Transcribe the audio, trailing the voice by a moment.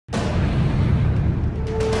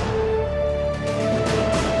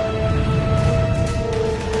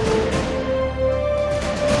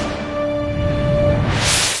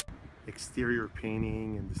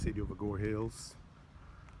the city of Agor Hills.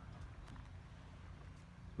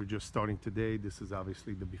 We're just starting today. This is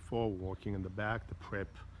obviously the before. We're working in the back to prep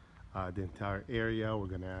the entire area. We're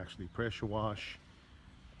going to actually pressure wash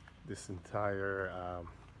this entire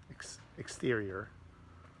exterior.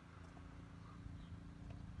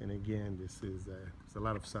 And again, this is there's a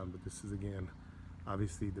lot of sun, but this is again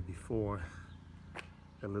obviously the before.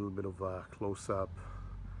 A little bit of a close-up.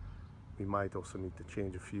 We might also need to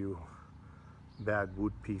change a few bad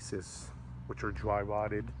wood pieces which are dry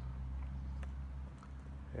rotted.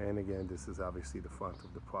 And again, this is obviously the front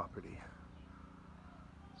of the property.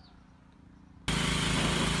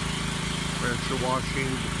 Pressure washing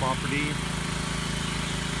the property,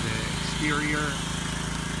 the exterior.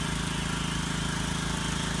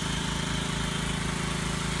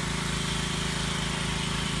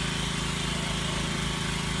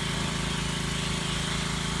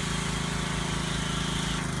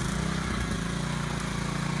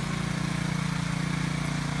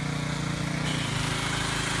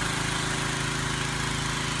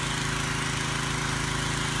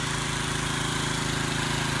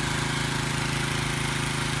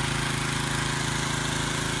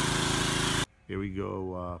 Here we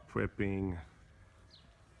go, prepping,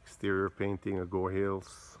 exterior painting, Agor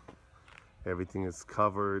Hills. Everything is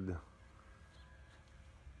covered.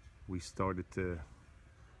 We started to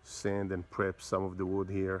sand and prep some of the wood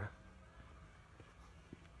here.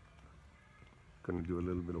 Gonna do a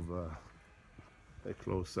little bit of a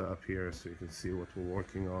close-up here so you can see what we're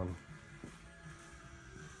working on.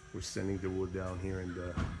 We're sanding the wood down here in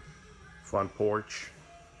the front porch.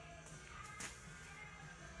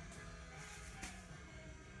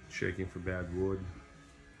 Checking for bad wood.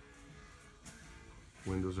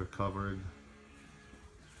 Windows are covered.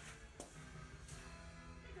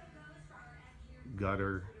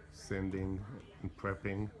 Gutter sanding and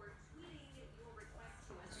prepping.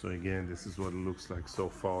 So again, this is what it looks like so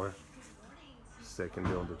far. Second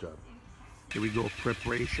day on the job. Here we go,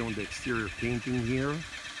 preparation on the exterior painting here.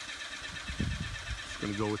 Just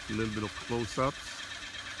gonna go with a little bit of close-ups,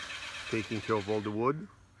 taking care of all the wood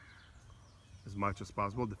as much as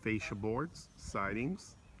possible, the fascia boards,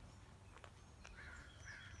 sidings.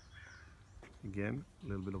 Again, a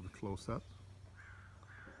little bit of a close-up.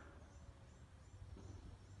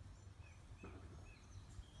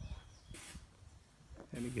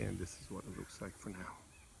 And again, this is what it looks like for now.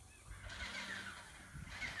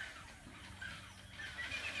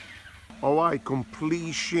 All right,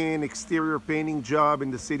 completion, exterior painting job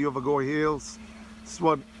in the city of Agor Hills. This is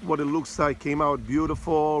what it looks like. Came out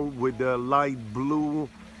beautiful with the light blue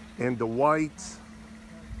and the white.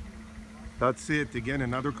 That's it. Again,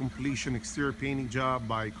 another completion exterior painting job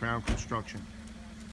by Crown Construction.